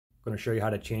going to show you how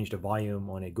to change the volume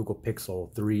on a Google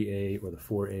Pixel 3a or the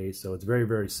 4a. So it's very,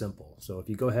 very simple. So if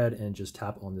you go ahead and just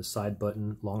tap on this side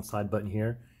button, long side button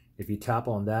here, if you tap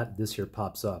on that, this here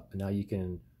pops up. And now you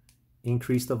can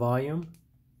increase the volume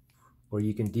or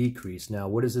you can decrease. Now,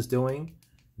 what is this doing?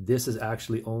 This is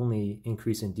actually only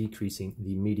increasing, decreasing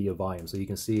the media volume. So you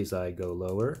can see as I go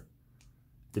lower,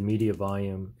 the media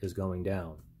volume is going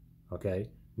down, okay?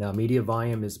 Now, media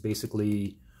volume is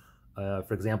basically,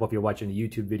 for example, if you're watching a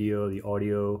YouTube video, the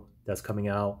audio that's coming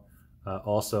out.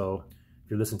 Also, if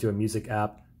you're listening to a music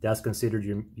app, that's considered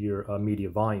your media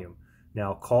volume.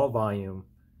 Now, call volume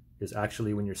is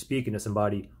actually when you're speaking to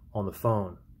somebody on the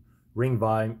phone. Ring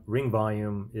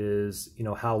volume is,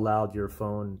 how loud your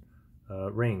phone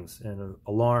rings, and an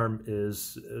alarm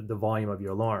is the volume of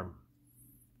your alarm.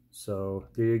 So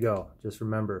there you go. Just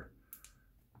remember,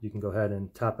 you can go ahead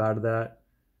and tap out of that.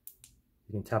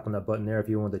 You can tap on that button there if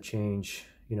you want to change,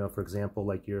 for example,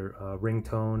 like your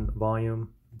ringtone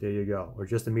volume. There you go. Or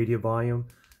just the media volume.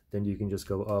 Then you can just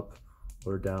go up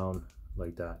or down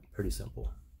like that. Pretty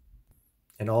simple.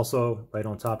 And also, right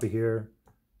on top of here,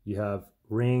 you have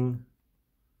ring,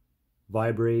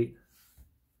 vibrate,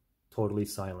 totally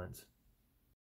silent.